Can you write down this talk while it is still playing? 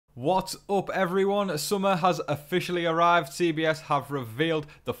What's up everyone? Summer has officially arrived. CBS have revealed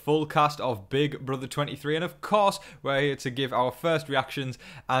the full cast of Big Brother 23 and of course we're here to give our first reactions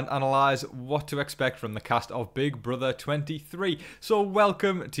and analyse what to expect from the cast of Big Brother 23. So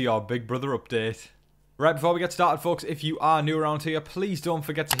welcome to your Big Brother update. Right, before we get started folks, if you are new around here, please don't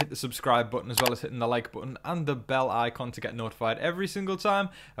forget to hit the subscribe button as well as hitting the like button and the bell icon to get notified every single time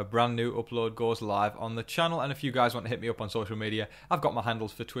a brand new upload goes live on the channel. And if you guys want to hit me up on social media, I've got my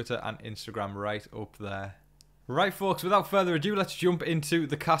handles for Twitter and Instagram right up there. Right folks, without further ado, let's jump into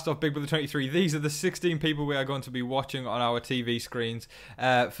the cast of Big Brother 23. These are the 16 people we are going to be watching on our TV screens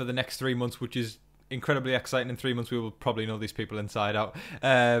for the next 3 months, which is incredibly exciting. In 3 months we will probably know these people inside out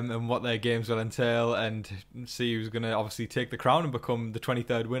and what their games will entail and see who's going to obviously take the crown and become the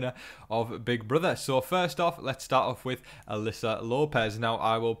 23rd winner of Big Brother. So first off, let's start off with Alyssa Lopez. Now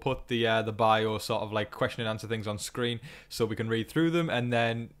I will put the bio sort of like question and answer things on screen so we can read through them and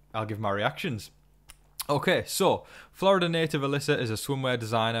then I'll give my reactions. Okay, so Florida native Alyssa is a swimwear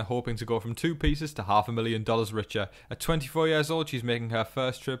designer hoping to go from 2 pieces to $500,000 richer. At 24 years old, she's making her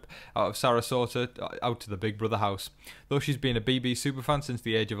first trip out of Sarasota out to the Big Brother house. Though she's been a BB superfan since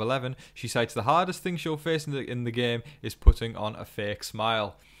the age of 11, she cites the hardest thing she'll face in the game is putting on a fake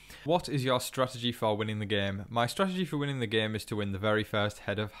smile. What is your strategy for winning the game? My strategy for winning the game is to win the very first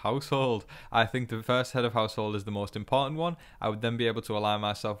head of household. I think the first head of household is the most important one. I would then be able to align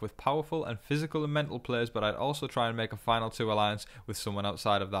myself with powerful and physical and mental players, but I'd also try and make a final 2 alliance with someone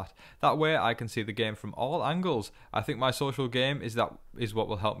outside of that. That way I can see the game from all angles. I think my social game is what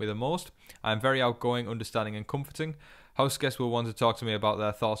will help me the most. I am very outgoing, understanding and comforting. House guests will want to talk to me about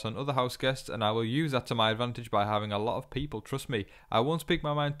their thoughts on other house guests, and I will use that to my advantage by having a lot of people trust me. I won't speak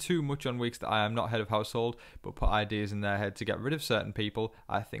my mind too much on weeks that I am not head of household, but put ideas in their head to get rid of certain people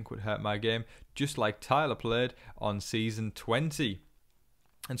I think would hurt my game, just like Tyler played on season 20.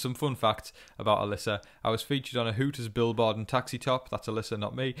 And some fun facts about Alyssa. I was featured on a Hooters billboard and taxi top. That's Alyssa,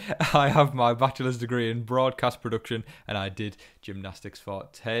 not me. I have my bachelor's degree in broadcast production and I did gymnastics for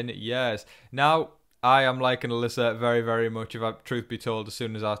 10 years. Now, I am liking Alyssa very, very much. Truth be told, as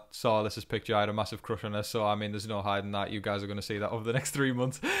soon as I saw Alyssa's picture, I had a massive crush on her. So, I mean, there's no hiding that. You guys are going to see that over the next 3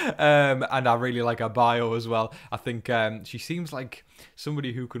 months. And I really like her bio as well. I think she seems like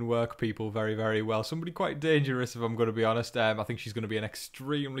somebody who can work people very, very well. Somebody quite dangerous, if I'm going to be honest. I think she's going to be an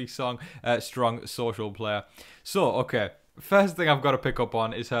extremely strong social player. So, okay. First thing I've got to pick up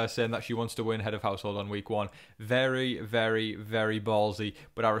on is her saying that she wants to win head of household on week 1. Very, very, very ballsy,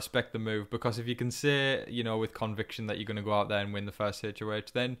 but I respect the move because if you can say, you know, with conviction that you're going to go out there and win the first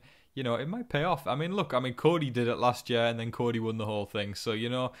HOH, then, you know, it might pay off. I mean, look, Cody did it last year and then Cody won the whole thing. So, you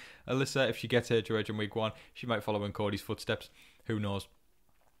know, Alyssa, if she gets HOH in week 1, she might follow in Cody's footsteps. Who knows?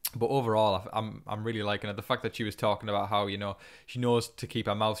 But overall, I'm really liking it. The fact that she was talking about how, you know, she knows to keep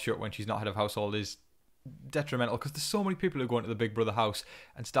her mouth shut when she's not head of household is detrimental because there's so many people who go into the Big Brother house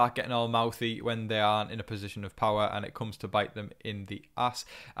and start getting all mouthy when they aren't in a position of power and it comes to bite them in the ass.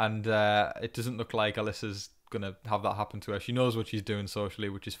 And it doesn't look like Alyssa's gonna have that happen to her. She knows what she's doing socially,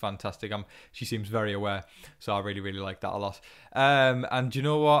 which is fantastic. She seems very aware, so I really, really like that a lot. And you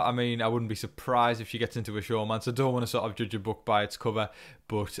know what? I mean, I wouldn't be surprised if she gets into a showman. So I don't want to sort of judge a book by its cover,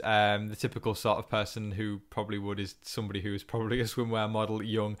 but the typical sort of person who probably would is somebody who is probably a swimwear model,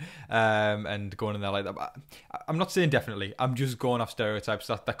 young, and going in there like that. But I'm not saying definitely. I'm just going off stereotypes.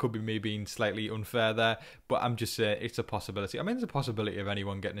 That could be me being slightly unfair there, but I'm just saying it's a possibility. I mean, there's a possibility of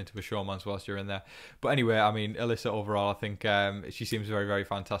anyone getting into a showman's whilst you're in there. But anyway, I mean, Alyssa overall, I think she seems very, very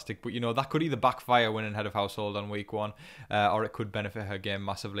fantastic. But, you know, that could either backfire winning head of household on week 1 or it could benefit her game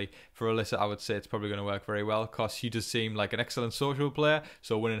massively. For Alyssa, I would say it's probably going to work very well because she does seem like an excellent social player.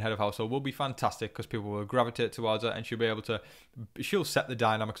 So winning head of household will be fantastic because people will gravitate towards her and she'll set the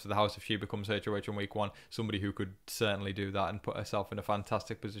dynamics of the house if she becomes HOH in week 1. Somebody who could certainly do that and put herself in a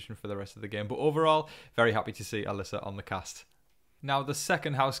fantastic position for the rest of the game. But overall, very happy to see Alyssa on the cast. Now, the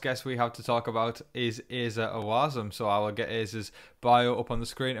second house guest we have to talk about is Asa Awazam. So I will get Asa's bio up on the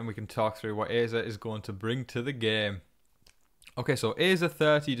screen and we can talk through what Asa is going to bring to the game. Okay, so Asa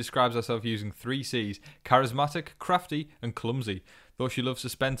 30 describes herself using 3 C's: charismatic, crafty, and clumsy. Though she loves to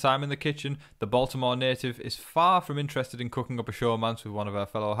spend time in the kitchen, the Baltimore native is far from interested in cooking up a showmance with one of her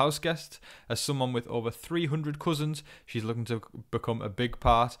fellow house guests. As someone with over 300 cousins, she's looking to become a big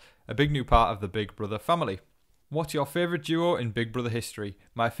new part of the Big Brother family. What's your favourite duo in Big Brother history?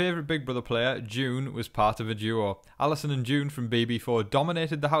 My favourite Big Brother player, June, was part of a duo. Alison and June from BB4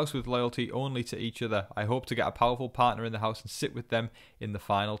 dominated the house with loyalty only to each other. I hope to get a powerful partner in the house and sit with them in the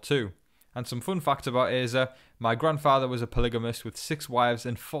final 2. And some fun facts about Asa. My grandfather was a polygamist with 6 wives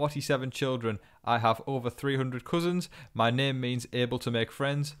and 47 children. I have over 300 cousins. My name means able to make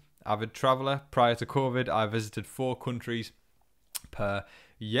friends. Avid traveller. Prior to COVID, I visited 4 countries per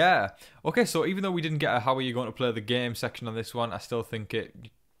year. Okay, so even though we didn't get a how are you going to play the game section on this one, I still think it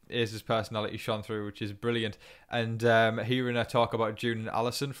is his personality shone through, which is brilliant. And hearing her talk about June and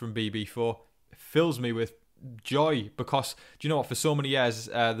Alison from BB4 fills me with joy, because do you know what, for so many years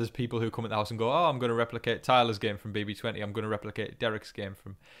there's people who come in the house and go, oh, I'm going to replicate Tyler's game from BB20, I'm going to replicate Derek's game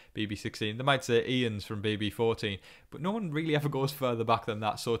from BB16, they might say Ian's from BB14, but no one really ever goes further back than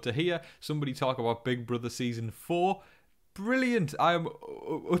that. So to hear somebody talk about Big Brother Season 4, brilliant. I'm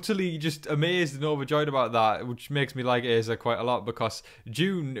utterly just amazed and overjoyed about that, which makes me like Aza quite a lot, because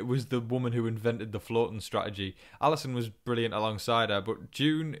June was the woman who invented the floating strategy. Alison was brilliant alongside her, but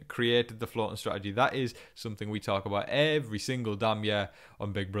June created the floating strategy. That is something we talk about every single damn year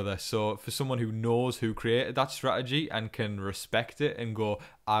on Big Brother. So for someone who knows who created that strategy and can respect it and go,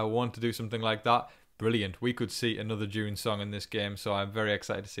 I want to do something like that, brilliant. We could see another June song in this game, so I'm very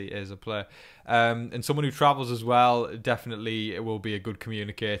excited to see Aza play. And someone who travels as well, definitely it will be a good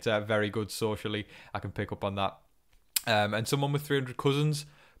communicator, very good socially. I can pick up on that. And someone with 300 cousins,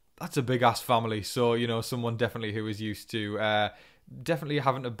 that's a big ass family. So, you know, someone definitely who is used to definitely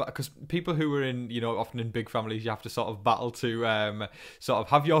having to, because people who are in, you know, often in big families, you have to sort of battle to sort of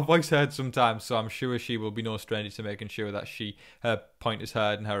have your voice heard sometimes. So I'm sure she will be no stranger to making sure that her point is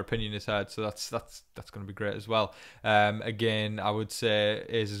heard and her opinion is heard. So that's going to be great as well. Again, I would say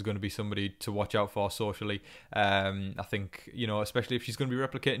Aza is going to be somebody to watch out for socially. I think, you know, especially if she's going to be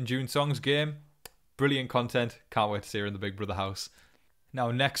replicating June Song's game, brilliant content. Can't wait to see her in the Big Brother house. Now,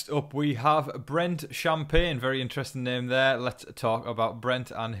 next up, we have Brent Champagne. Very interesting name there. Let's talk about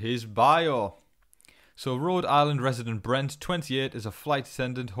Brent and his bio. So, Rhode Island resident Brent, 28, is a flight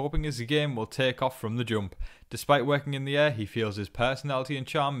attendant, hoping his game will take off from the jump. Despite working in the air, he feels his personality and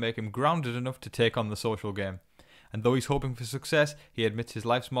charm make him grounded enough to take on the social game. And though he's hoping for success, he admits his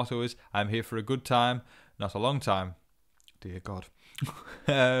life's motto is, I'm here for a good time, not a long time. Dear God.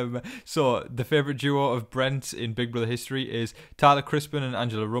 So the favourite duo of Brent in Big Brother history is Tyler Crispin and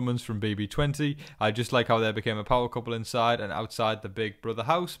Angela Rummans from BB20. I just like how they became a power couple inside and outside the Big Brother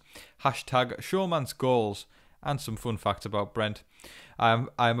house. Hashtag showman's goals. And some fun facts about Brent. I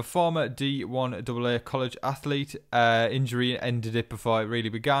am a former D1AA college athlete. Injury ended it before it really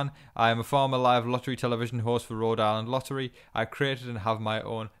began. I am a former live lottery television host for Rhode Island Lottery. I created and have my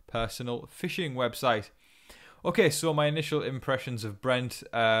own personal fishing website. Okay, so my initial impressions of Brent.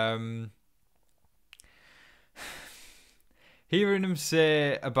 Hearing him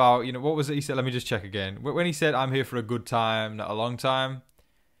say about, you know, what was it he said? Let me just check again. When he said, I'm here for a good time, not a long time,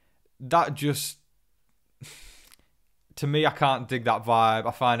 that just, to me, I can't dig that vibe.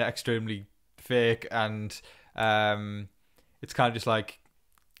 I find it extremely fake, and it's kind of just like,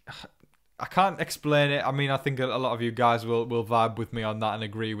 I can't explain it. I mean, I think a lot of you guys will vibe with me on that and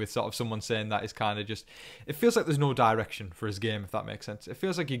agree with sort of someone saying that is kind of just, it feels like there's no direction for his game, if that makes sense. It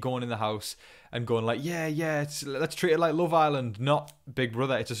feels like you're going in the house and going like, yeah, let's treat it like Love Island, not Big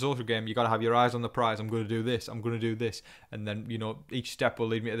Brother. It's a social game. You got to have your eyes on the prize. I'm going to do this. I'm going to do this. And then, you know, each step will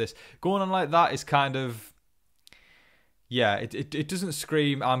lead me to this. Going on like that is kind of, yeah, it doesn't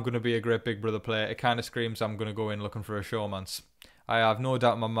scream, I'm going to be a great Big Brother player. It kind of screams, I'm going to go in looking for a showmance. I have no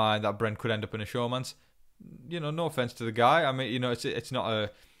doubt in my mind that Brent could end up in a showmance. You know, no offense to the guy. I mean, you know, it's not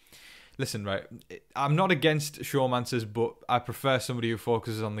a... Listen, right, I'm not against showmances, but I prefer somebody who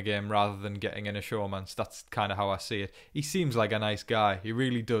focuses on the game rather than getting in a showmance. That's kind of how I see it. He seems like a nice guy. He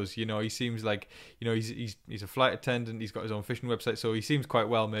really does. You know, he seems like, you know, he's a flight attendant. He's got his own fishing website, so he seems quite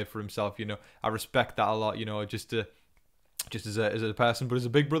well made for himself. You know, I respect that a lot, you know, just as a person. But as a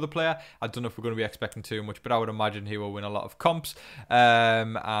Big Brother player, I don't know if we're going to be expecting too much, but I would imagine he will win a lot of comps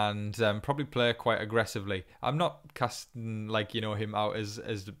and probably play quite aggressively. I'm not casting, like, you know, him out as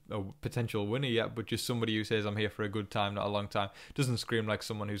a potential winner yet, but just somebody who says I'm here for a good time, not a long time. Doesn't scream like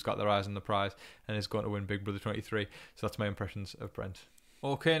someone who's got their eyes on the prize and is going to win Big Brother 23. So that's my impressions of Brent.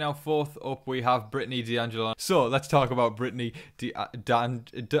 Okay, now fourth up we have Brittany D'Angelo. So let's talk about Brittany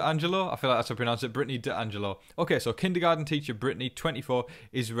D'Angelo. I feel like that's how I pronounce it. Brittany D'Angelo. Okay, so kindergarten teacher Brittany, 24,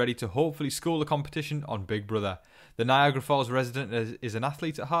 is ready to hopefully school the competition on Big Brother. The Niagara Falls resident is an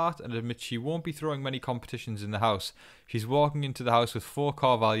athlete at heart and admits she won't be throwing many competitions in the house. She's walking into the house with 4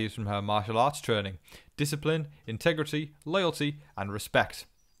 core values from her martial arts training: discipline, integrity, loyalty, and respect.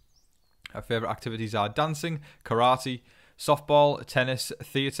 Her favourite activities are dancing, karate, softball, tennis,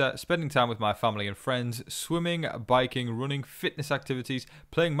 theatre, spending time with my family and friends, swimming, biking, running, fitness activities,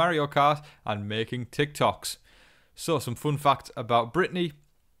 playing Mario Kart, and making TikToks. So, some fun facts about Brittany.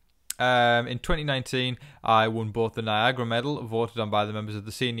 In 2019, I won both the Niagara Medal, voted on by the members of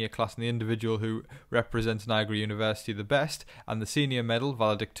the senior class and the individual who represents Niagara University the best, and the senior medal,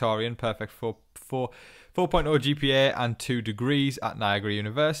 valedictorian, perfect for 4.0 GPA and 2 degrees at Niagara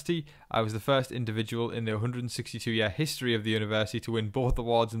University. I was the first individual in the 162-year history of the university to win both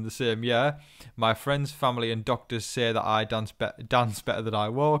awards in the same year. My friends, family and doctors say that I dance better than I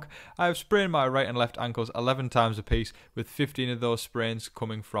walk. I have sprained my right and left ankles 11 times apiece, with 15 of those sprains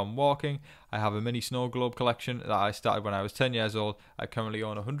coming from walking. I have a mini snow globe collection that I started when I was 10 years old. I currently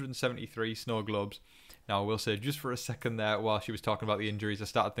own 173 snow globes. Now, I will say, just for a second there, while she was talking about the injuries, I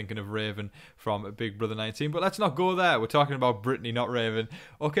started thinking of Raven from Big Brother 19. But let's not go there. We're talking about Brittany, not Raven.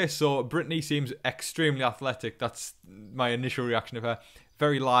 Okay, so Brittany seems extremely athletic. That's my initial reaction of her.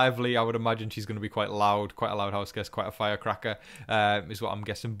 Very lively. I would imagine she's going to be quite a loud house guest, quite a firecracker, is what I'm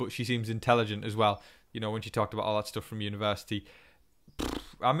guessing. But she seems intelligent as well. You know, when she talked about all that stuff from university.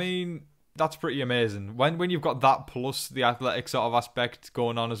 I mean, that's pretty amazing. When you've got that plus the athletic sort of aspect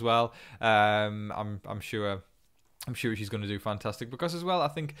going on as well, I'm sure she's going to do fantastic, because as well, I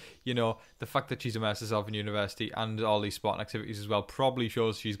think, you know, the fact that she's immersed herself in university and all these sporting activities as well probably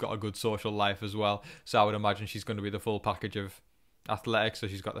shows she's got a good social life as well. So I would imagine she's going to be the full package of athletics. So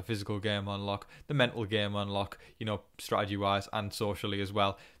she's got the physical game on lock, the mental game on lock, you know, strategy wise and socially as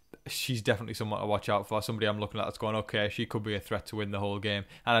well. She's definitely someone to watch out for. Somebody I'm looking at that's going, okay, she could be a threat to win the whole game.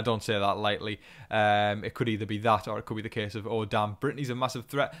 And I don't say that lightly. It could either be that, or it could be the case of, oh damn, Brittany's a massive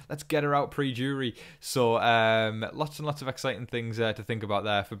threat, let's get her out pre-jury. So lots and lots of exciting things to think about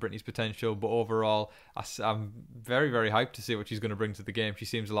there for Brittany's potential. But overall, I'm very, very hyped to see what she's going to bring to the game. She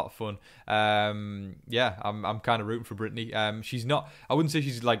seems a lot of fun. Yeah, I'm kind of rooting for Brittany. She's not, I wouldn't say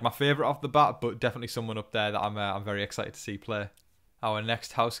she's like my favourite off the bat, but definitely someone up there that I'm very excited to see play. Our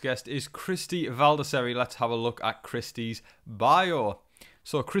next house guest is Christy Valdeseri. Let's have a look at Christy's bio.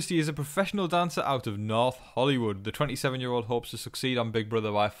 So Christy is a professional dancer out of North Hollywood. The 27-year-old hopes to succeed on Big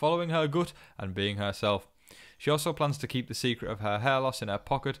Brother by following her gut and being herself. She also plans to keep the secret of her hair loss in her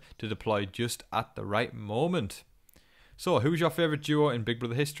pocket to deploy just at the right moment. So, who's your favourite duo in Big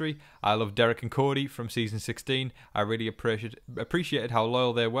Brother history? I love Derek and Cody from season 16. I really appreciated how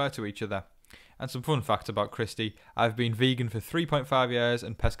loyal they were to each other. And some fun facts about Christy. I've been vegan for 3.5 years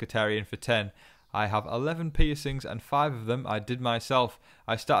and pescatarian for 10. I have 11 piercings and 5 of them I did myself.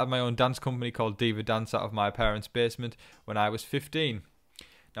 I started my own dance company called Diva Dance out of my parents' basement when I was 15.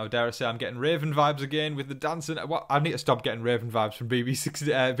 Now, dare I say, I'm getting Raven vibes again with the dancing. I need to stop getting Raven vibes from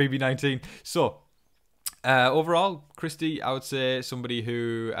BB19. So, overall, Christy, I would say somebody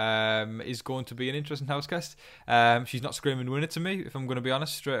who is going to be an interesting house guest. She's not screaming win it to me, if I'm going to be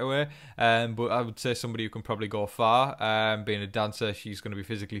honest, straight away. But I would say somebody who can probably go far. Being a dancer, she's going to be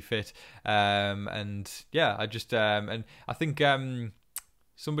physically fit. And yeah, and I think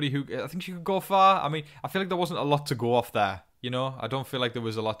somebody who, I think she could go far. I mean, I feel like there wasn't a lot to go off there. You know, I don't feel like there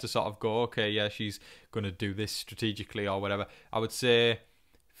was a lot to sort of go, okay, yeah, she's going to do this strategically or whatever. I would say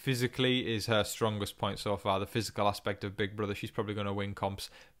physically is her strongest point so far. The physical aspect of Big Brother, she's probably going to win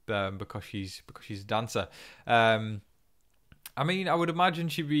comps because she's a dancer. I mean, I would imagine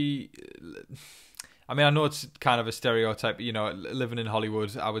she'd be. I mean, I know it's kind of a stereotype, you know, living in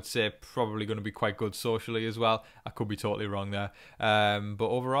Hollywood. I would say probably going to be quite good socially as well. I could be totally wrong there. But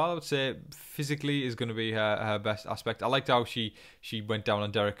overall, I would say physically is going to be her best aspect. I liked how she went down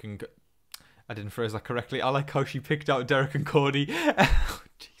on Derek and. I didn't phrase that correctly. I like how she picked out Derek and Cody.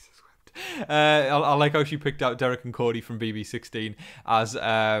 I like how she picked out Derek and Cody from BB16 as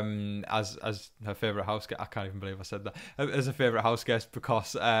her favourite house guest. I can't even believe I said that. As a favourite house guest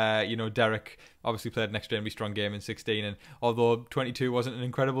because you know, Derek obviously played an extremely strong game in 16, and although 22 wasn't an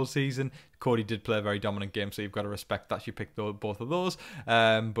incredible season, Cody did play a very dominant game, so you've got to respect that she picked both of those.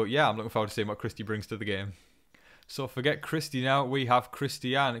 But yeah, I'm looking forward to seeing what Christy brings to the game. So forget Christy now, we have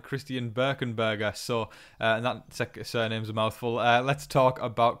Christian Birkenberger. So, and that surname's a mouthful. Let's talk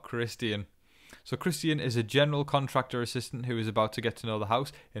about Christian. So Christian is a general contractor assistant who is about to get to know the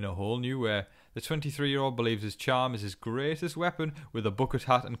house in a whole new way. The 23-year-old believes his charm is his greatest weapon, with a bucket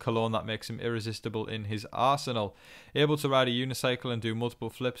hat and cologne that makes him irresistible in his arsenal. Able to ride a unicycle and do multiple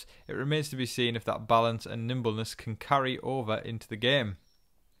flips, it remains to be seen if that balance and nimbleness can carry over into the game.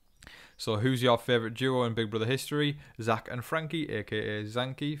 So who's your favourite duo in Big Brother history? Zach and Frankie, aka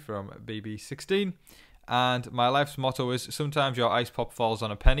Zanky from BB16. And my life's motto is, sometimes your ice pop falls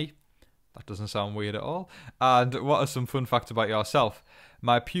on a penny. That doesn't sound weird at all. And what are some fun facts about yourself?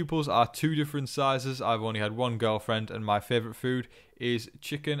 My pupils are 2 different sizes. I've only had 1 girlfriend, and my favourite food is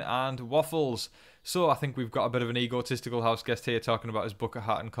chicken and waffles. So I think we've got a bit of an egotistical house guest here talking about his bucket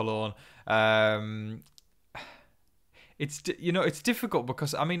hat and cologne. It's difficult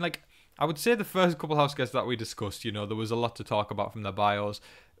because, I mean, like, I would say the first couple house guests that we discussed, you know, there was a lot to talk about from their bios.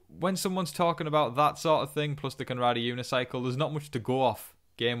 When someone's talking about that sort of thing, plus they can ride a unicycle, there's not much to go off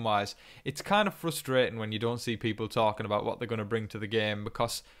game-wise. It's kind of frustrating when you don't see people talking about what they're going to bring to the game,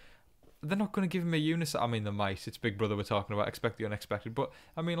 because they're not going to give him a unicycle. I mean, they might. It's Big Brother we're talking about. Expect the unexpected. But,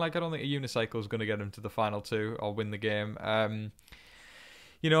 I mean, like, I don't think a unicycle is going to get him to the final two or win the game.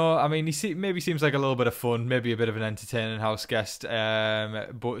 You know, I mean, maybe seems like a little bit of fun, maybe a bit of an entertaining house guest.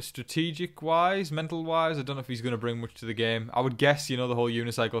 But strategic-wise, mental-wise, I don't know if he's going to bring much to the game. I would guess, you know, the whole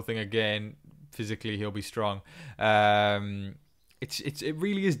unicycle thing again, physically he'll be strong. It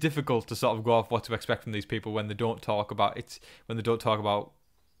really is difficult to sort of go off what to expect from these people when they don't talk about it, when they don't talk about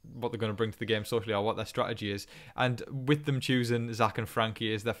what they're going to bring to the game socially or what their strategy is. And with them choosing Zach and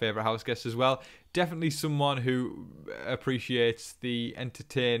Frankie as their favourite house guests as well, definitely someone who appreciates the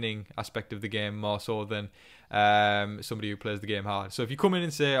entertaining aspect of the game more so than somebody who plays the game hard. So if you come in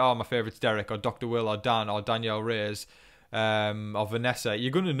and say, oh, my favourite's Derek or Dr. Will or Dan or Danielle Reyes or Vanessa, you're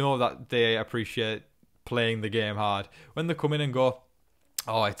going to know that they appreciate playing the game hard. When they come in and go,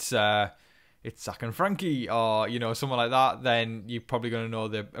 oh, it's Zach and Frankie, or, you know, someone like that, then you're probably going to know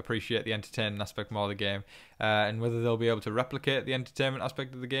they appreciate the entertaining aspect more of the game. And whether they'll be able to replicate the entertainment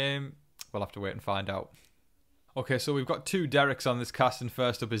aspect of the game, we'll have to wait and find out. Okay, so we've got two Dereks on this cast, and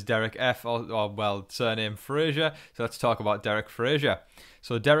first up is Derek F, or well, surname Fraser. So let's talk about Derek Fraser.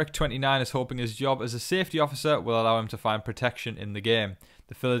 So Derek, 29, is hoping his job as a safety officer will allow him to find protection in the game.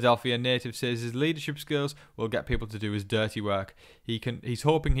 The Philadelphia native says his leadership skills will get people to do his dirty work. He's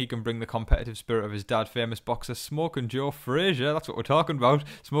hoping he can bring the competitive spirit of his dad, famous boxer Smokin' Joe Frazier, that's what we're talking about,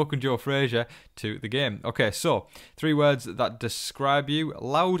 Smokin' Joe Frazier, to the game. Okay, so 3 words that describe you: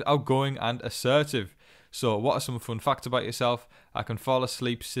 loud, outgoing, and assertive. So what are some fun facts about yourself? I can fall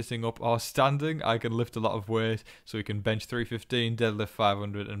asleep sitting up or standing. I can lift a lot of weight, so we can bench 315, deadlift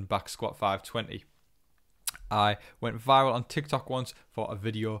 500, and back squat 520. I went viral on TikTok once for a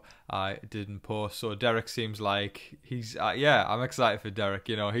video I didn't post. So Derek seems like he's, yeah, I'm excited for Derek.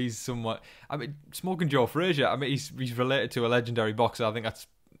 You know, he's somewhat, I mean, Smokin' Joe Frazier, I mean, he's related to a legendary boxer. I think that's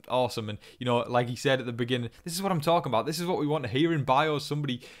awesome. And, you know, like he said at the beginning, this is what I'm talking about. This is what we want to hear in bios,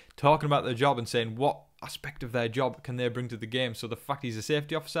 somebody talking about their job and saying what aspect of their job can they bring to the game. So the fact he's a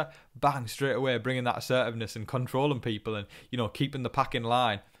safety officer, bang, straight away, bringing that assertiveness and controlling people and, you know, keeping the pack in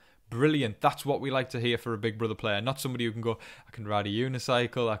line. Brilliant. That's what we like to hear for a Big Brother player. Not somebody who can go, I can ride a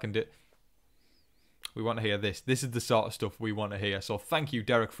unicycle, I can do... We want to hear this. This is the sort of stuff we want to hear. So thank you,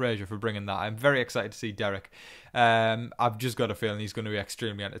 Derek Frazier, for bringing that. I'm very excited to see Derek. I've just got a feeling he's going to be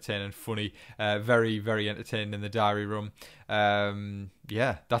extremely entertaining, funny, very, very entertaining in the diary room.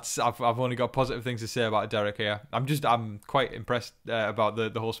 Yeah, I've only got positive things to say about Derek here. I'm quite impressed about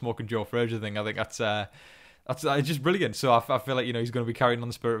the whole Smokin' Joe Frazier thing. I think it's just brilliant. So I feel like, you know, he's going to be carrying on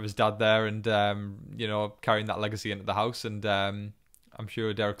the spirit of his dad there, and you know, carrying that legacy into the house. And I'm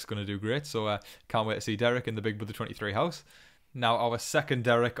sure Derek's going to do great. So can't wait to see Derek in the Big Brother 23 house. Now, our second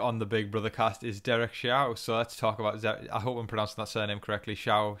Derek on the Big Brother cast is Derek Xiao. So let's talk about, I hope I'm pronouncing that surname correctly,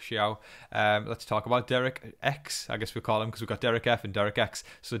 Xiao. Let's talk about Derek X, I guess we call him, because we've got Derek F and Derek X.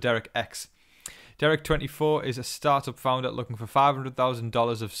 So Derek X. Derek, 24, is a startup founder looking for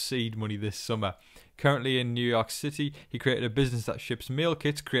 $500,000 of seed money this summer. Currently in New York City, he created a business that ships meal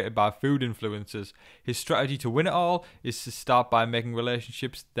kits created by food influencers. His strategy to win it all is to start by making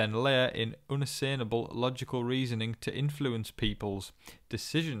relationships, then layer in unassailable logical reasoning to influence people's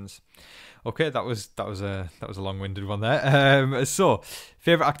decisions. Okay, that was a long-winded one there. So,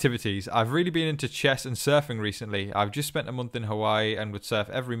 favorite activities. I've really been into chess and surfing recently. I've just spent a month in Hawaii and would surf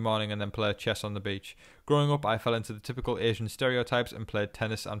every morning and then play chess on the beach. Growing up, I fell into the typical Asian stereotypes and played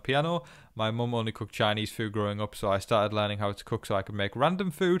tennis and piano. My mum only cooked Chinese food growing up, so I started learning how to cook so I could make random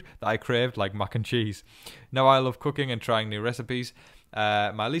food that I craved, like mac and cheese. Now I love cooking and trying new recipes.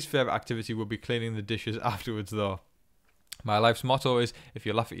 My least favorite activity would be cleaning the dishes afterwards, though. My life's motto is, if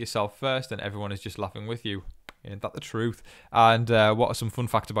you laugh at yourself first, then everyone is just laughing with you. Ain't that the truth? And what are some fun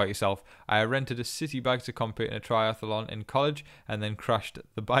facts about yourself? I rented a city bike to compete in a triathlon in college and then crashed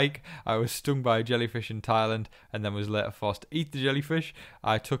the bike. I was stung by a jellyfish in Thailand and then was later forced to eat the jellyfish.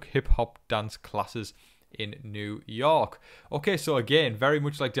 I took hip-hop dance classes in New York. Okay, so again, very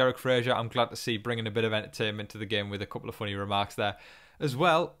much like Derek Frazier, I'm glad to see bringing a bit of entertainment to the game with a couple of funny remarks there, as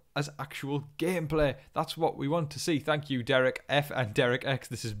well as actual gameplay. That's what we want to see. Thank you, Derek F and Derek X.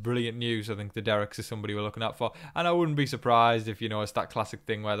 This is brilliant news. I think the Dereks is somebody we're looking out for, and I wouldn't be surprised if, you know, it's that classic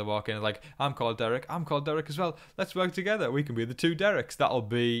thing where they walk in and like, I'm called Derek as well, let's work together, we can be the two Dereks. That'll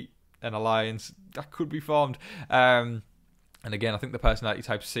be an alliance that could be formed. And again, I think the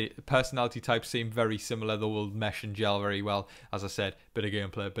personality types seem very similar. They will mesh and gel very well. As I said, bit of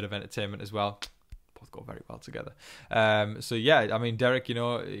gameplay, bit of entertainment as well. Both go very well together. So yeah, I mean, Derek, you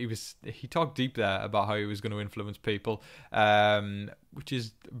know, he talked deep there about how he was going to influence people, which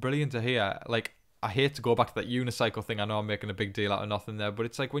is brilliant to hear. Like, I hate to go back to that unicycle thing. I know I'm making a big deal out of nothing there, but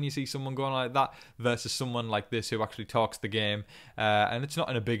it's like when you see someone going like that versus someone like this who actually talks the game, and it's not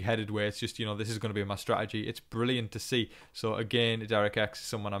in a big-headed way. It's just, you know, this is going to be my strategy. It's brilliant to see. So again, Derek X is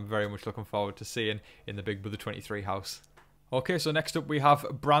someone I'm very much looking forward to seeing in the Big Brother 23 house. Okay, so next up we have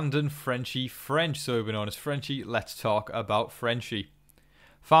Brandon Frenchie French, so we've been known as Frenchie. Let's talk about Frenchie.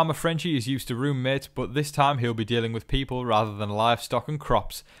 Farmer Frenchie is used to roommates, but this time he'll be dealing with people rather than livestock and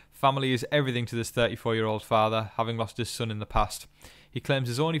crops. Family is everything to this 34-year-old father, having lost his son in the past. He claims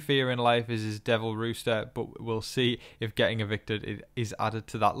his only fear in life is his devil rooster, but we'll see if getting evicted is added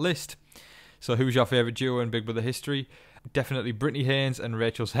to that list. So who's your favourite duo in Big Brother history? Definitely Brittany Haynes and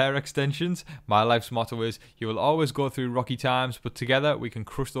Rachel's hair extensions. My life's motto is, you will always go through rocky times, but together we can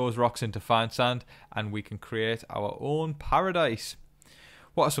crush those rocks into fine sand and we can create our own paradise.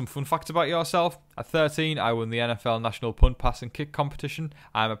 What are some fun facts about yourself? At 13, I won the NFL National Punt, Pass and Kick competition.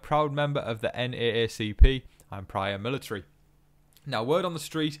 I'm a proud member of the NAACP. I'm prior military. Now, word on the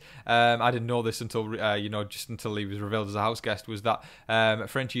street, I didn't know this until, just until he was revealed as a house guest, was that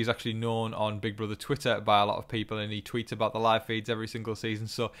Frenchie is actually known on Big Brother Twitter by a lot of people, and he tweets about the live feeds every single season.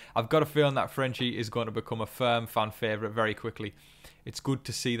 So I've got a feeling that Frenchie is going to become a firm fan favourite very quickly. It's good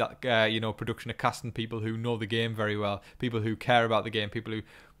to see that, production are casting people who know the game very well, people who care about the game, people who...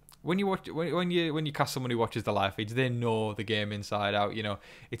 When you cast someone who watches the live feeds, they know the game inside out. You know,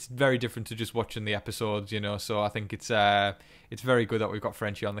 it's very different to just watching the episodes. You know, so I think it's very good that we've got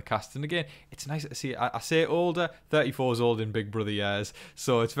Frenchie on the cast. And again, it's nice to see. I say older, 34 is old in Big Brother years,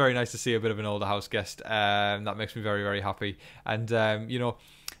 so it's very nice to see a bit of an older house guest. That makes me very, very happy. And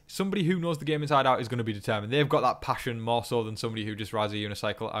somebody who knows the game inside out is going to be determined. They've got that passion more so than somebody who just rides a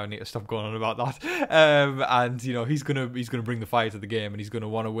unicycle. I need to stop going on about that. And he's gonna bring the fire to the game, and he's gonna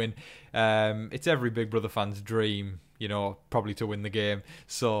want to win. It's every Big Brother fan's dream, probably to win the game.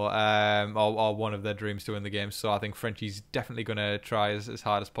 So or one of their dreams to win the game. So I think Frenchie's definitely gonna try as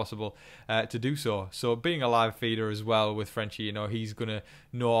hard as possible to do so. So being a live feeder as well with Frenchie, he's gonna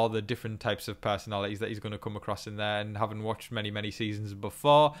know all the different types of personalities that he's gonna come across in there. And having watched many seasons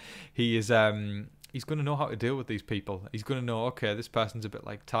before, he is he's going to know how to deal with these people. He's going to know, okay, this person's a bit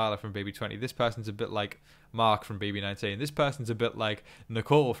like Tyler from BB20. This person's a bit like Mark from BB19. This person's a bit like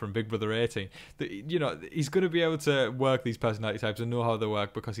Nicole from Big Brother 18. He's going to be able to work these personality types and know how they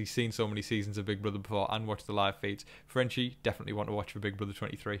work because he's seen so many seasons of Big Brother before and watched the live feeds. Frenchie, definitely want to watch for Big Brother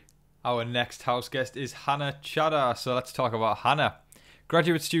 23. Our next house guest is Hannah Chadha. So let's talk about Hannah.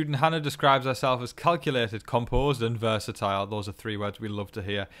 Graduate student Hannah describes herself as calculated, composed and versatile. Those are three words we love to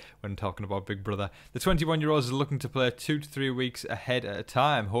hear when talking about Big Brother. The 21-year-old is looking to play 2 to 3 weeks ahead at a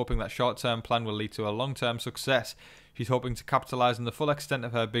time, hoping that short-term plan will lead to a long-term success. She's hoping to capitalise on the full extent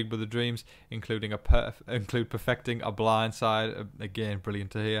of her Big Brother dreams, include perfecting a blind side. Again,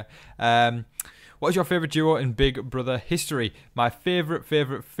 brilliant to hear. What is your favourite duo in Big Brother history? My favourite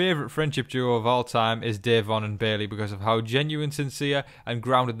friendship duo of all time is Davon and Bailey because of how genuine, sincere and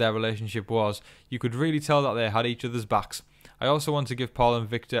grounded their relationship was. You could really tell that they had each other's backs. I also want to give Paul and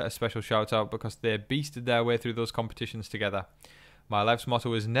Victor a special shout out because they beasted their way through those competitions together. My life's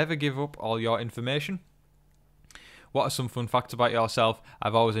motto is never give up all your information. What are some fun facts about yourself?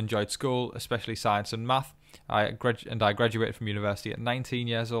 I've always enjoyed school, especially science and math. I graduated from university at 19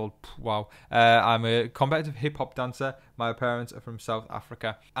 years old. Wow. I'm a competitive hip-hop dancer. My parents are from South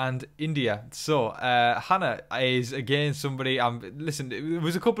Africa and India. So Hannah is again somebody. Listen, there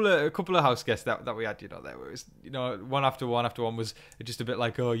was a couple of house guests that we had. There was one after one was just a bit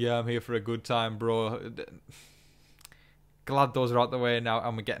like, oh yeah, I'm here for a good time, bro. Glad those are out the way now,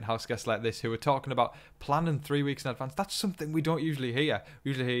 and we're getting house guests like this who are talking about planning 3 weeks in advance. That's something we don't usually hear.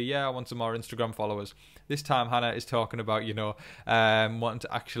 We usually hear, yeah, I want some more Instagram followers. This time Hannah is talking about, wanting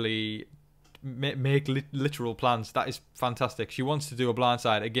to actually make literal plans. That is fantastic. She wants to do a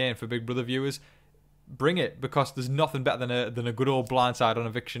blindside. Again, for Big Brother viewers, bring it, because there's nothing better than a good old blindside on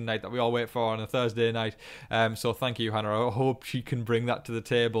eviction night that we all wait for on a Thursday night. So thank you, Hannah. I hope she can bring that to the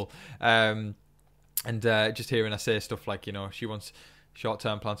table. And just hearing her say stuff like, she wants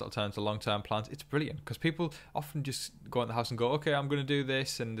short-term plans that'll turn into long-term plans. It's brilliant because people often just go in the house and go, okay, I'm going to do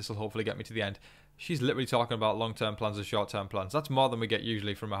this and this will hopefully get me to the end. She's literally talking about long-term plans and short-term plans. That's more than we get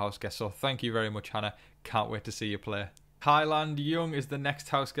usually from a house guest. So thank you very much, Hannah. Can't wait to see you play. Kyland Young is the next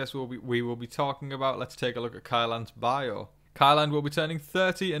house guest we will be talking about. Let's take a look at Kyland's bio. Kyland will be turning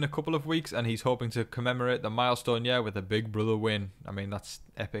 30 in a couple of weeks, and he's hoping to commemorate the milestone year with a Big Brother win. I mean, that's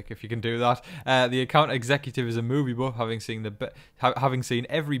epic if you can do that. The account executive is a movie buff, having seen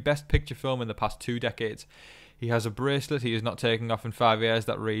every Best Picture film in the past 2 decades. He has a bracelet he is not taking off in 5 years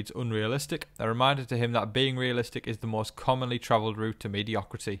that reads unrealistic, a reminder to him that being realistic is the most commonly travelled route to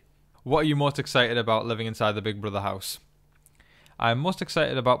mediocrity. What are you most excited about living inside the Big Brother house? I'm most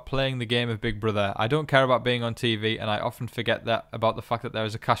excited about playing the game of Big Brother. I don't care about being on TV, and I often forget that about the fact that there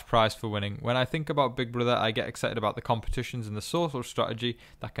is a cash prize for winning. When I think about Big Brother, I get excited about the competitions and the social strategy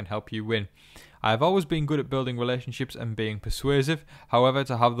that can help you win. I have always been good at building relationships and being persuasive. However,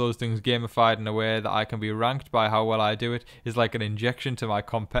 to have those things gamified in a way that I can be ranked by how well I do it is like an injection to my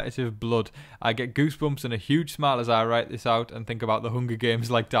competitive blood. I get goosebumps and a huge smile as I write this out and think about the Hunger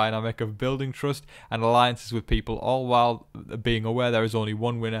Games-like dynamic of building trust and alliances with people, all while being aware there is only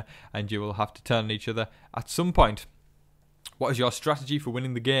one winner and you will have to turn on each other at some point. What is your strategy for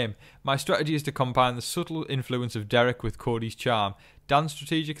winning the game? My strategy is to combine the subtle influence of Derek with Cody's charm, Dan's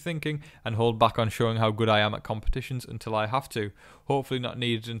strategic thinking, and hold back on showing how good I am at competitions until I have to. Hopefully not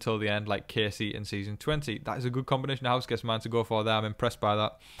needed until the end like Casey in Season 20. That is a good combination of houseguest man to go for there. I'm impressed by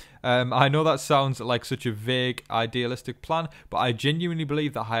that. I know that sounds like such a vague, idealistic plan, but I genuinely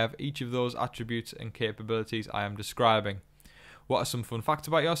believe that I have each of those attributes and capabilities I am describing. What are some fun facts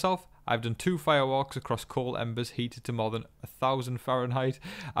about yourself? I've done 2 firewalks across coal embers heated to more than 1,000 Fahrenheit.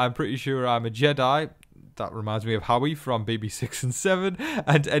 I'm pretty sure I'm a Jedi. That reminds me of Howie from BB6 and 7.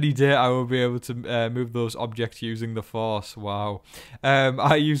 And any day I will be able to move those objects using the Force. Wow.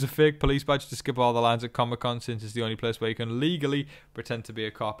 I use a fake police badge to skip all the lines at Comic-Con since it's the only place where you can legally pretend to be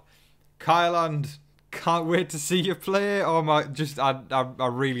a cop. Kyland, can't wait to see you play. Oh my, I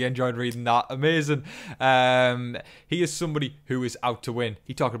really enjoyed reading that. Amazing. He is somebody who is out to win.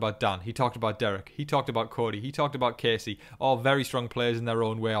 He talked about Dan, he talked about Derek, he talked about Cody, he talked about Casey, all very strong players in their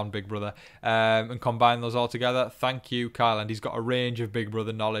own way on Big Brother. And combine those all together, thank you, Kyland. He's got a range of Big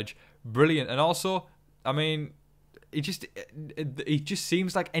Brother knowledge. Brilliant. And also, I mean, it just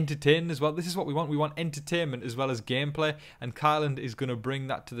seems like entertaining as well. This is what we want. We want entertainment as well as gameplay, and Kyland is going to bring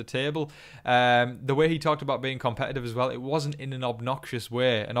that to the table. The way he talked about being competitive as well, it wasn't in an obnoxious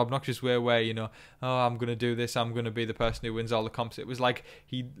way where, you know, oh, I'm going to do this, I'm going to be the person who wins all the comps. It was like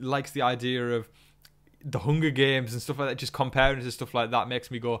he likes the idea of the Hunger Games and stuff like that. Just comparing to stuff like that makes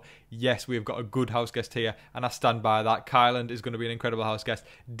me go, yes, we've got a good house guest here, and I stand by that. Kyland is going to be an incredible house guest.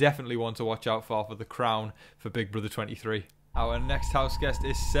 Definitely one to watch out for the crown for Big Brother 23. Our next house guest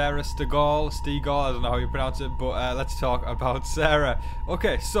is Sarah Stegall. I don't know how you pronounce it, but let's talk about Sarah.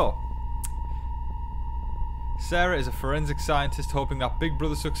 Okay, so Sarah is a forensic scientist hoping that Big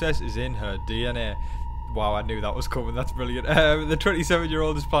Brother success is in her DNA. Wow, I knew that was coming. That's brilliant. The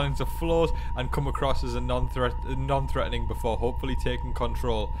 27-year-old is planning to float and come across as a non-threatening before hopefully taking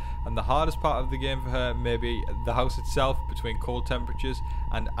control. And the hardest part of the game for her may be the house itself, between cold temperatures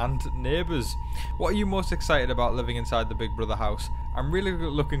and ant neighbours. What are you most excited about living inside the Big Brother house? I'm really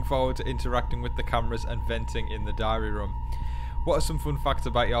looking forward to interacting with the cameras and venting in the diary room. What are some fun facts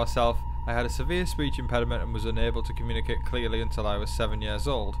about yourself? I had a severe speech impediment and was unable to communicate clearly until I was 7 years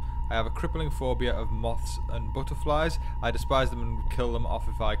old. I have a crippling phobia of moths and butterflies. I despise them and would kill them off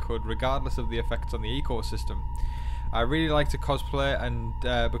if I could, regardless of the effects on the ecosystem. I really like to cosplay, and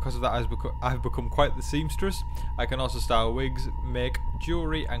because of that I've become quite the seamstress. I can also style wigs, make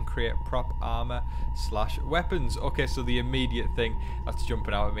jewellery and create prop armour / weapons. Okay, so the immediate thing that's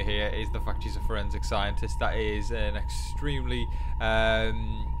jumping out at me here is the fact she's a forensic scientist. That is an extremely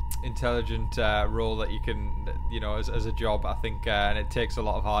intelligent role that you can, you know, as a job, I think, and it takes a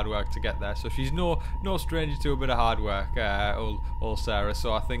lot of hard work to get there. So she's no stranger to a bit of hard work, old Sarah.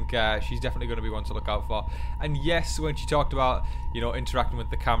 So I think she's definitely going to be one to look out for. And yes, when she talked about, you know, interacting with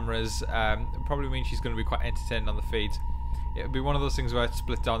the cameras, it probably means she's going to be quite entertained on the feeds. It'll be one of those things where it's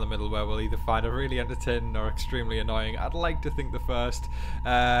split down the middle, where we'll either find her really entertaining or extremely annoying. I'd like to think the first.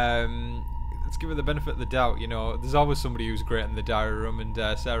 Let's give her the benefit of the doubt. You know, there's always somebody who's great in the diary room,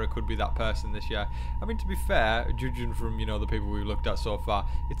 and Sarah could be that person this year. I mean, to be fair, judging from, you know, the people we've looked at so far,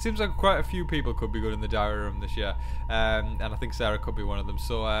 it seems like quite a few people could be good in the diary room this year, and I think Sarah could be one of them.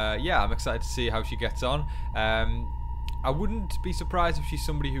 So yeah, I'm excited to see how she gets on. I wouldn't be surprised if she's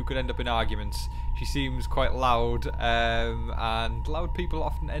somebody who could end up in arguments. She seems quite loud, and loud people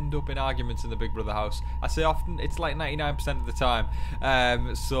often end up in arguments in the Big Brother house. I say often, it's like 99% of the time.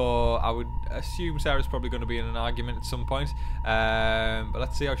 So I would assume Sarah's probably going to be in an argument at some point. But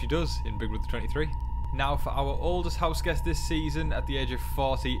let's see how she does in Big Brother 23. Now for our oldest house guest this season, at the age of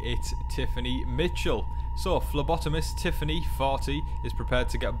 40, it's Tiffany Mitchell. So, phlebotomist Tiffany, 40, is prepared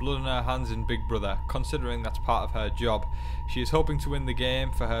to get blood on her hands in Big Brother, considering that's part of her job. She is hoping to win the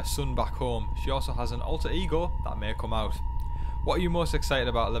game for her son back home. She also has an alter ego that may come out. What are you most excited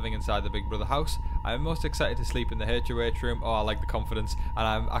about living inside the Big Brother house? I'm most excited to sleep in the HOH room. Oh, I like the confidence,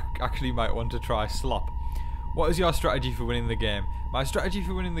 and I actually might want to try slop. What is your strategy for winning the game? My strategy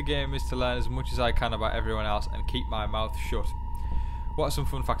for winning the game is to learn as much as I can about everyone else and keep my mouth shut. What are some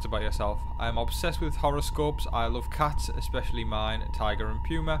fun facts about yourself? I am obsessed with horoscopes. I love cats, especially mine, Tiger and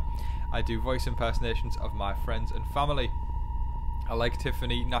Puma. I do voice impersonations of my friends and family. I like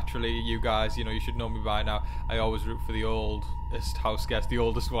Tiffany. Naturally, you guys, you should know me by now. I always root for the oldest house guest, the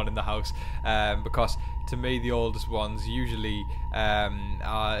oldest one in the house, because to me the oldest ones usually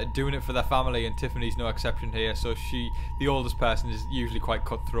are doing it for their family, and Tiffany's no exception here. So the oldest person, is usually quite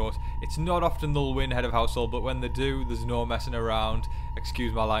cutthroat. It's not often they'll win head of household, but when they do, there's no messing around.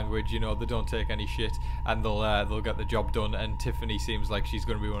 Excuse my language, they don't take any shit, and they'll get the job done. And Tiffany seems like she's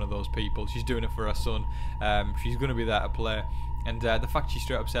going to be one of those people. She's doing it for her son. She's going to be there to play. And the fact she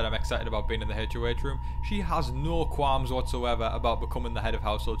straight up said, I'm excited about being in the HOH room, she has no qualms whatsoever about becoming the head of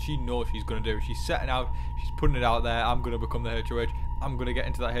household. She knows she's going to do it. She's setting out, she's putting it out there. I'm going to become the HOH. I'm going to get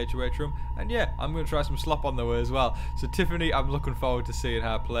into that HOH room. And yeah, I'm going to try some slop on the way as well. So Tiffany, I'm looking forward to seeing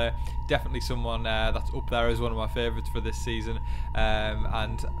her play. Definitely someone that's up there as one of my favourites for this season.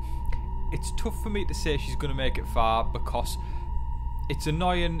 And it's tough for me to say she's going to make it far, because it's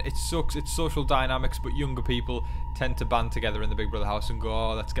annoying, it sucks, it's social dynamics, but younger people tend to band together in the Big Brother house and go,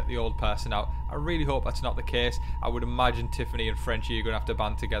 oh, let's get the old person out. I really hope that's not the case. I would imagine Tiffany and Frenchie are going to have to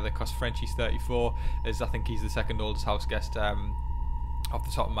band together, because Frenchie's 34, I think he's the second oldest house guest off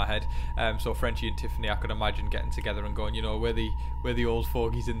the top of my head. So Frenchie and Tiffany, I could imagine getting together and going, we're the old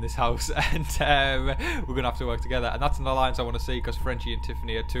fogies in this house, and we're gonna have to work together. And that's an alliance I want to see, because Frenchie and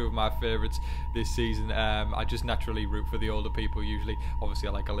Tiffany are two of my favourites this season. I just naturally root for the older people usually. Obviously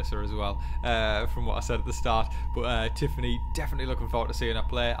I like Alyssa as well, from what I said at the start, but Tiffany, definitely looking forward to seeing her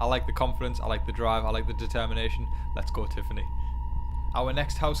play. I like the confidence, I like the drive, I like the determination. Let's go Tiffany. Our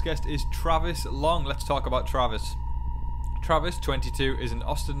next house guest is Travis Long. Let's talk about Travis. Travis, 22, is an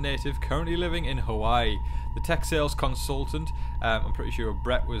Austin native currently living in Hawaii. The tech sales consultant, I'm pretty sure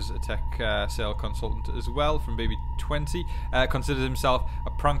Brett was a tech sale consultant as well from BB20, considers himself a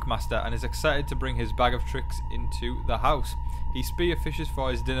prank master and is excited to bring his bag of tricks into the house. He spear fishes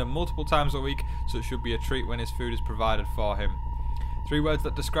for his dinner multiple times a week, so it should be a treat when his food is provided for him. 3 words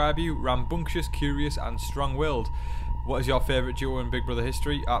that describe you: rambunctious, curious and strong-willed. What is your favourite duo in Big Brother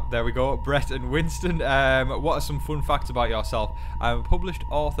history? There we go, Brett and Winston. What are some fun facts about yourself? I'm a published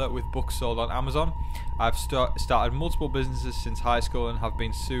author with books sold on Amazon. I've started multiple businesses since high school and have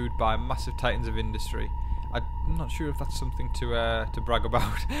been sued by massive titans of industry. I'm not sure if that's something to brag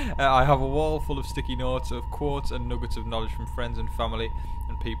about. I have a wall full of sticky notes of quotes and nuggets of knowledge from friends and family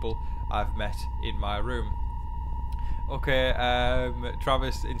and people I've met in my room. Okay,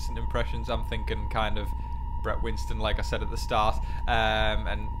 Travis, instant impressions. I'm thinking kind of Brett Winston, like I said at the start, and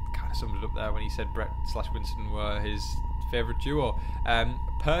kind of summed it up there when he said Brett / Winston were his favourite duo.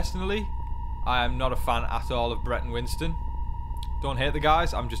 Personally, I am not a fan at all of Brett and Winston. Don't hate the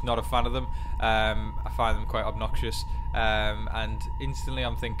guys, I'm just not a fan of them. I find them quite obnoxious, and instantly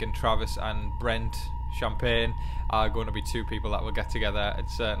I'm thinking Travis and Brent Champagne are going to be 2 people that will get together and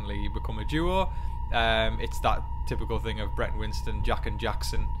certainly become a duo. It's that typical thing of Brett and Winston, Jack and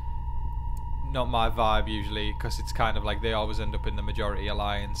Jackson. Not my vibe usually, because it's kind of like they always end up in the majority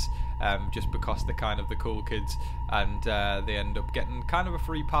alliance, just because they're kind of the cool kids, and they end up getting kind of a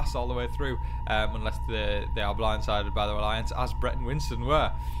free pass all the way through, unless they are blindsided by their alliance, as Brett and Winston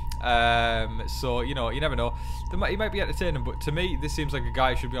were. So you never know. He might be entertaining, but to me this seems like a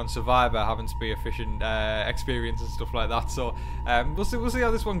guy who should be on Survivor, having spearfishing experience and stuff like that. So we'll see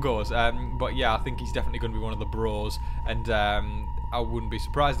how this one goes. But yeah, I think he's definitely going to be one of the bros, and I wouldn't be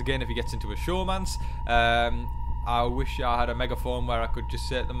surprised again if he gets into a showmance. I wish I had a megaphone where I could just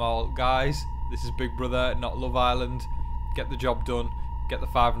say to them all, guys, this is Big Brother, not Love Island. Get the job done. Get the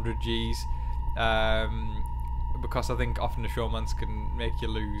 500 Gs. Because I think often a showmance can make you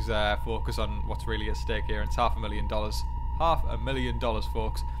lose focus on what's really at stake here. It's $500,000. $500,000,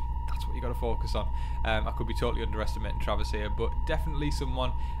 folks. That's what you got to focus on. I could be totally underestimating Travis here, but definitely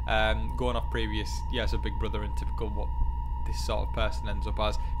someone going off previous years of Big Brother and typical what this sort of person ends up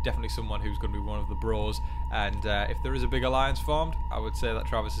as. Definitely someone who's going to be one of the bros, and if there is a big alliance formed, I would say that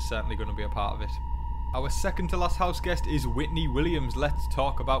Travis is certainly going to be a part of it. Our second to last house guest is Whitney Williams. Let's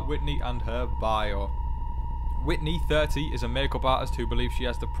talk about Whitney and her bio. Whitney, 30, is a makeup artist who believes she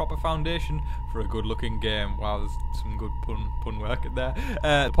has the proper foundation for a good-looking game. Wow, there's some good pun work in there.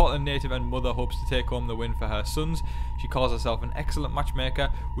 The Portland native and mother hopes to take home the win for her sons. She calls herself an excellent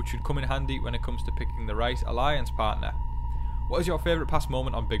matchmaker, which should come in handy when it comes to picking the right alliance partner. What is your favourite past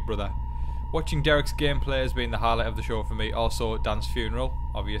moment on Big Brother? Watching Derek's gameplay has been the highlight of the show for me. Also, Dan's funeral,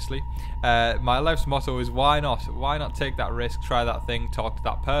 obviously. My life's motto is why not? Why not take that risk, try that thing, talk to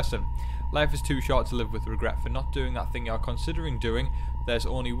that person? Life is too short to live with regret for not doing that thing you're considering doing. There's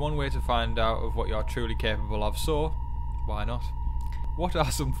only one way to find out of what you're truly capable of, so why not? What are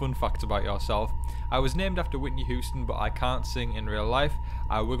some fun facts about yourself? I was named after Whitney Houston, but I can't sing in real life.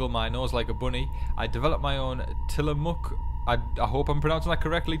 I wiggle my nose like a bunny. I developed my own Tillamook, I hope I'm pronouncing that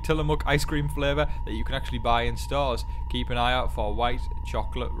correctly, Tillamook ice cream flavour that you can actually buy in stores. Keep an eye out for white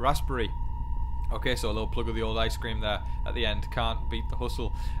chocolate raspberry. Okay, so a little plug of the old ice cream there at the end. Can't beat the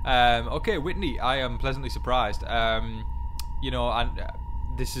hustle. Okay, Whitney, I am pleasantly surprised. You know, and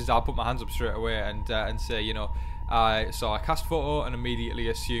this is, I'll put my hands up straight away and say, you know, I saw a cast photo and immediately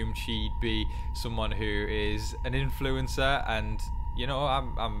assumed she'd be someone who is an influencer, and you know,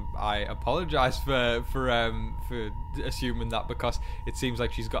 I apologise for assuming that, because it seems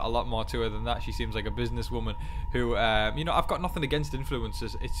like she's got a lot more to her than that. She seems like a businesswoman who, you know, I've got nothing against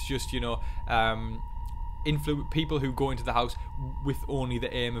influencers. It's just, you know, people who go into the house with only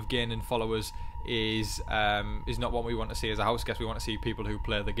the aim of gaining followers is not what we want to see as a house guest. We want to see people who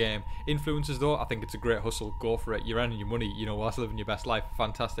play the game. Influencers, though, I think it's a great hustle. Go for it. You're earning your money, you know, whilst living your best life.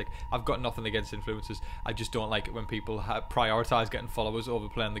 Fantastic. I've got nothing against influencers. I just don't like it when people prioritise getting followers over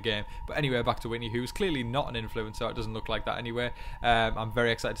playing the game. But anyway, back to Whitney, who's clearly not an influencer. It doesn't look like that anyway. I'm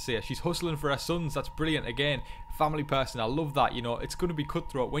very excited to see her. She's hustling for her sons. That's brilliant. Again, family person. I love that. You know, it's going to be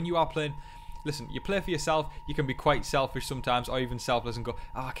cutthroat when you are playing. Listen, you play for yourself, you can be quite selfish sometimes, or even selfless and go,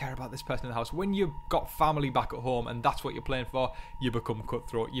 oh, I care about this person in the house. When you've got family back at home and that's what you're playing for, you become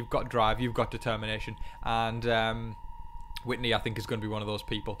cutthroat. You've got drive, you've got determination. And Whitney, I think, is going to be one of those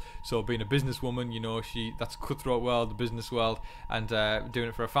people. So being a businesswoman, you know, that's cutthroat world, the business world, and doing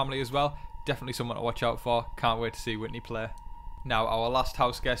it for a family as well. Definitely someone to watch out for. Can't wait to see Whitney play. Now, our last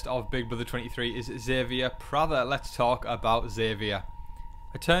house guest of Big Brother 23 is Xavier Prather. Let's talk about Xavier.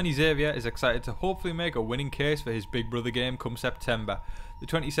 Attorney Xavier is excited to hopefully make a winning case for his Big Brother game come September. The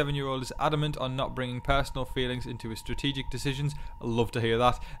 27-year-old is adamant on not bringing personal feelings into his strategic decisions. I love to hear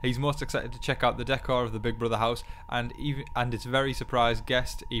that. He's most excited to check out the decor of the Big Brother house and its very surprised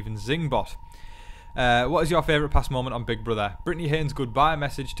guest, even Zingbot. What is your favourite past moment on Big Brother? Brittany Haynes' goodbye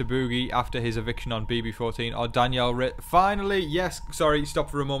message to Boogie after his eviction on BB14, or Danielle Ray? Finally, yes, sorry, stop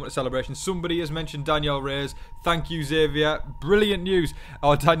for a moment of celebration. Somebody has mentioned Danielle Ray's. Thank you, Xavier. Brilliant news.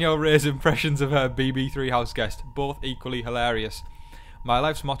 Or Danielle Ray's impressions of her BB3 house guest. Both equally hilarious. My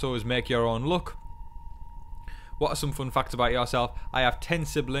life's motto is make your own luck. What are some fun facts about yourself? I have 10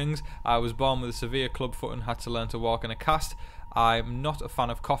 siblings. I was born with a severe clubfoot and had to learn to walk in a cast. I'm not a fan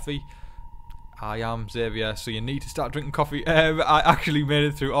of coffee. I am, Xavier, so you need to start drinking coffee. I actually made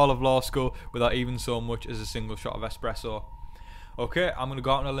it through all of law school without even so much as a single shot of espresso. Okay, I'm going to go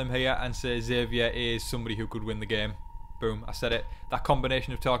out on a limb here and say Xavier is somebody who could win the game. Boom, I said it. That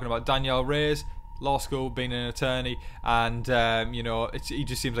combination of talking about Danielle Ray's, law school, being an attorney, and you know, he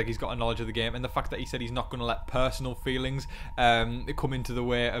just seems like he's got a knowledge of the game, and the fact that he said he's not going to let personal feelings come into the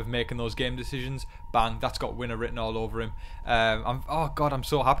way of making those game decisions, bang, that's got winner written all over him. Oh god, I'm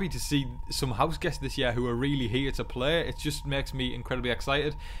so happy to see some house guests this year who are really here to play. It just makes me incredibly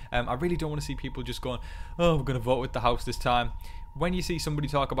excited. I really don't want to see people just going, oh, we're going to vote with the house this time. When you see somebody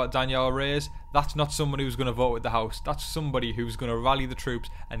talk about Danielle Ray's, that's not somebody who's going to vote with the house. That's somebody who's going to rally the troops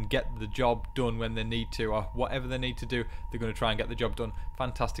and get the job done when they need to, or whatever they need to do, they're going to try and get the job done.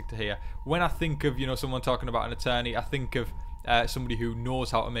 Fantastic to hear. When I think of, you know, someone talking about an attorney, I think of somebody who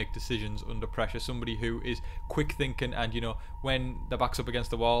knows how to make decisions under pressure, somebody who is quick thinking, and, you know, when their back's up against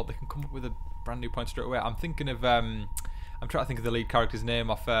the wall, they can come up with a brand new point straight away. I'm thinking of I'm trying to think of the lead character's name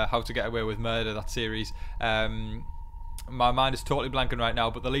off How to Get Away with Murder, that series. My mind is totally blanking right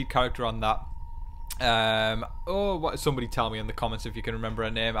now, but the lead character on that, somebody tell me in the comments if you can remember her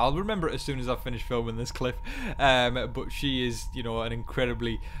name. I'll remember it as soon as I've finished filming this clip. But she is, you know, an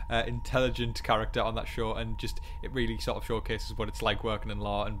incredibly intelligent character on that show, and just it really sort of showcases what it's like working in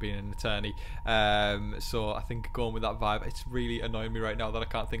law and being an attorney. So I think going with that vibe, it's really annoying me right now that I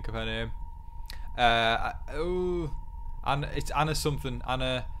can't think of her name. And it's Anna something.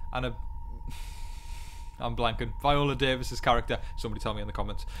 Anna. I'm blanking. Viola Davis's character. Somebody tell me in the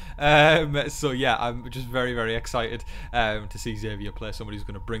comments. So yeah, I'm just very, very excited to see Xavier play somebody who's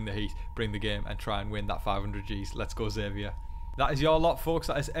going to bring the heat, bring the game, and try and win that 500 Gs. Let's go, Xavier. That is your lot, folks.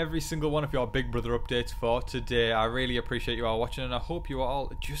 That is every single one of your Big Brother updates for today. I really appreciate you all watching, and I hope you are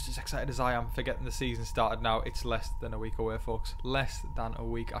all just as excited as I am for getting the season started now. It's less than a week away, folks. Less than a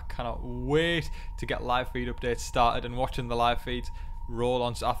week. I cannot wait to get live feed updates started and watching the live feeds roll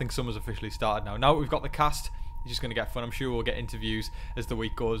on. So I think summer's officially started now. Now that we've got the cast, it's just going to get fun. I'm sure we'll get interviews as the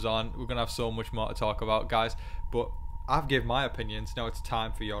week goes on. We're going to have so much more to talk about, guys. But I've given my opinions. Now it's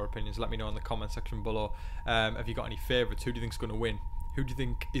time for your opinions. Let me know in the comment section below. Have you got any favourites? Who do you think is going to win? Who do you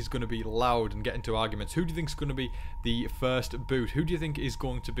think is going to be loud and get into arguments? Who do you think is going to be the first boot? Who do you think is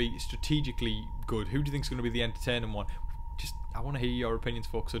going to be strategically good? Who do you think is going to be the entertaining one? I want to hear your opinions,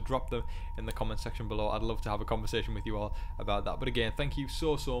 folks, so drop them in the comment section below. I'd love to have a conversation with you all about that. But again, thank you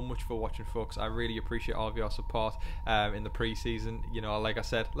so much for watching, folks. I really appreciate all of your support in the pre-season. You know, like I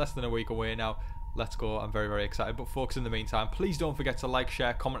said, less than a week away now. Let's go. I'm very excited. But folks, in the meantime, please don't forget to like,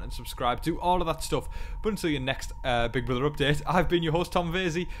 share, comment and subscribe. Do all of that stuff. But until your next Big Brother update, I've been your host, Tom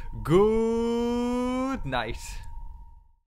Vasey. Good night.